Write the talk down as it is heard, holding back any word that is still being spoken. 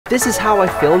This is how I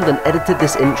filmed and edited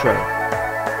this intro.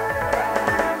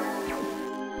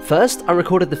 First, I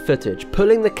recorded the footage,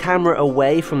 pulling the camera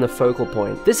away from the focal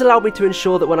point. This allowed me to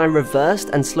ensure that when I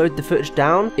reversed and slowed the footage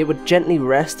down, it would gently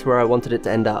rest where I wanted it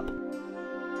to end up.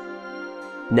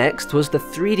 Next was the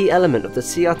 3D element of the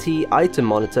CRT item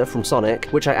monitor from Sonic,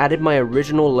 which I added my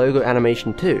original logo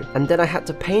animation to, and then I had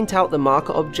to paint out the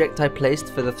marker object I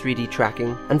placed for the 3D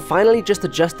tracking, and finally just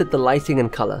adjusted the lighting and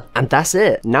color. And that's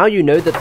it! Now you know that